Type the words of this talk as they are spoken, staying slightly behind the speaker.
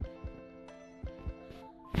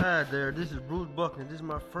Hi there, this is Bruce Buckner. This is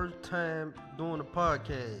my first time doing a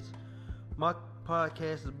podcast. My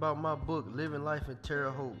podcast is about my book, Living Life in Terre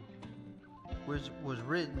Haute, which was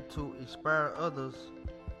written to inspire others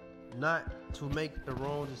not to make the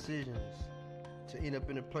wrong decisions to end up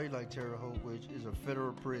in a place like Terre Haute, which is a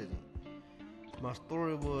federal prison. My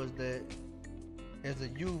story was that as a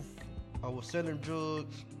youth, I was selling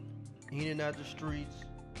drugs, in and out the streets,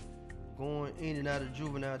 going in and out of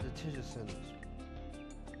juvenile detention centers.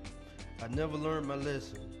 I never learned my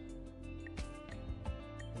lesson,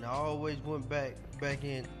 and I always went back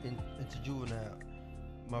into juvenile.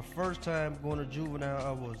 My first time going to juvenile,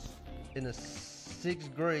 I was in the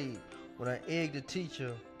sixth grade when I egged a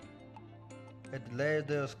teacher at the last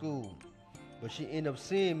day of school. But she ended up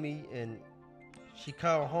seeing me, and she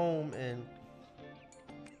called home, and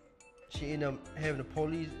she ended up having the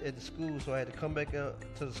police at the school, so I had to come back up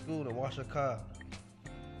to the school and wash her car,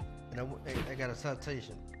 and I got a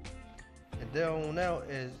citation. And there on out,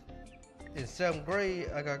 as in seventh grade,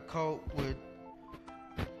 I got caught with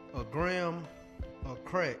a gram of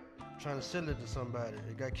crack trying to sell it to somebody.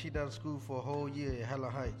 I got kicked out of school for a whole year at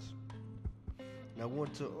Highland Heights. And I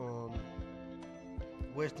went to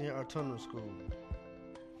West End Autonomous School.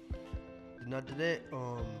 And after that,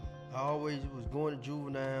 I always was going to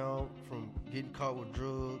juvenile from getting caught with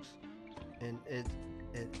drugs. And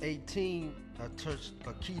at 18, I touched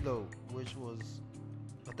a kilo, which was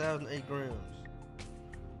 1,008 grams,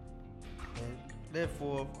 and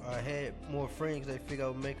therefore I had more friends. They figured I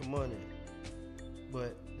was making money,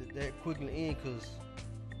 but that quickly ended because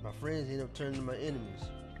my friends ended up turning to my enemies.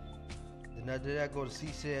 Then after that, I go to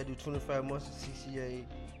CCA. I do 25 months at CCA.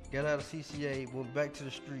 Got out of CCA, went back to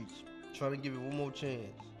the streets, trying to give it one more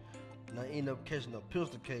chance. And I ended up catching a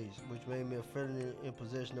pistol case, which made me a felony in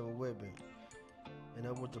possession of a weapon. And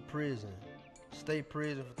I went to prison, state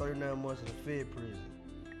prison for 39 months, and a fed prison,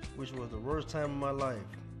 which was the worst time of my life.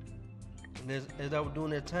 And as I was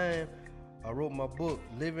doing that time, I wrote my book,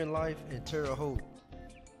 Living Life in Terre Haute,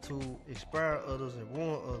 to inspire others and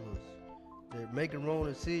warn others that making wrong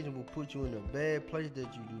decisions will put you in a bad place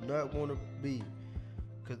that you do not want to be.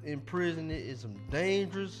 Because in prison, there is some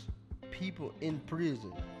dangerous people in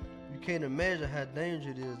prison. You can't imagine how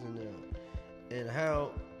dangerous it is in there, and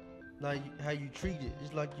how you treat it.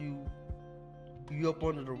 It's like you up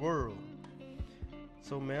under the world.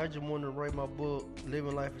 So man, I just wanted to write my book,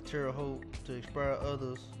 Living Life in Terre Haute, to inspire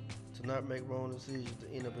others to not make wrong decisions to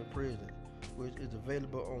end up in prison, which is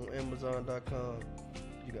available on Amazon.com.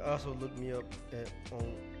 You can also look me up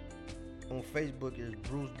on Facebook as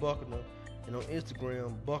Bruce Buckner, and on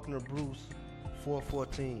Instagram, Buckner Bruce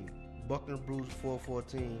 414. Buckner Bruce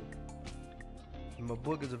 414. And my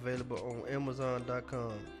book is available on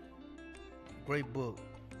Amazon.com. Great book.